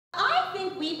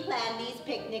we plan these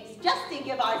picnics just to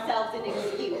give ourselves an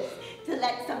excuse to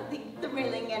let something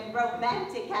thrilling and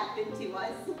romantic happen to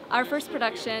us. Our first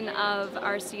production of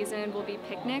our season will be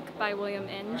Picnic by William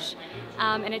Inge,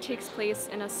 and it takes place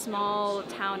in a small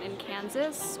town in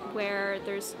Kansas where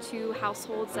there's two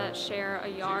households that share a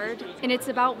yard. And it's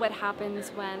about what happens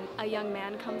when a young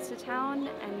man comes to town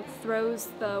and throws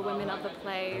the women of the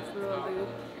play through a loop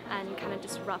and kind of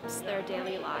disrupts their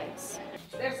daily lives.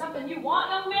 Is there something you want,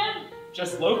 young man?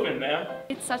 Just loafing, ma'am.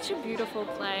 It's such a beautiful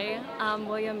play.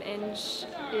 William Inge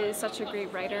is such a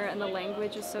great writer and the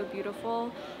language is so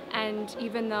beautiful. And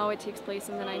even though it takes place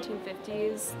in the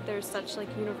 1950s, there's such like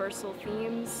universal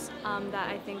themes that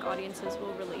I think audiences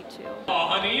will relate to. Oh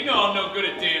honey, you know I'm no good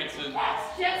at dancing.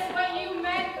 That's just what you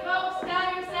meant, folks.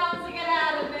 Tell yourselves to get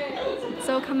out of it.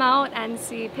 So come out and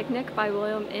see Picnic by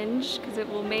William Inge because it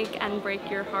will make and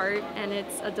break your heart and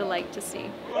it's a delight to see.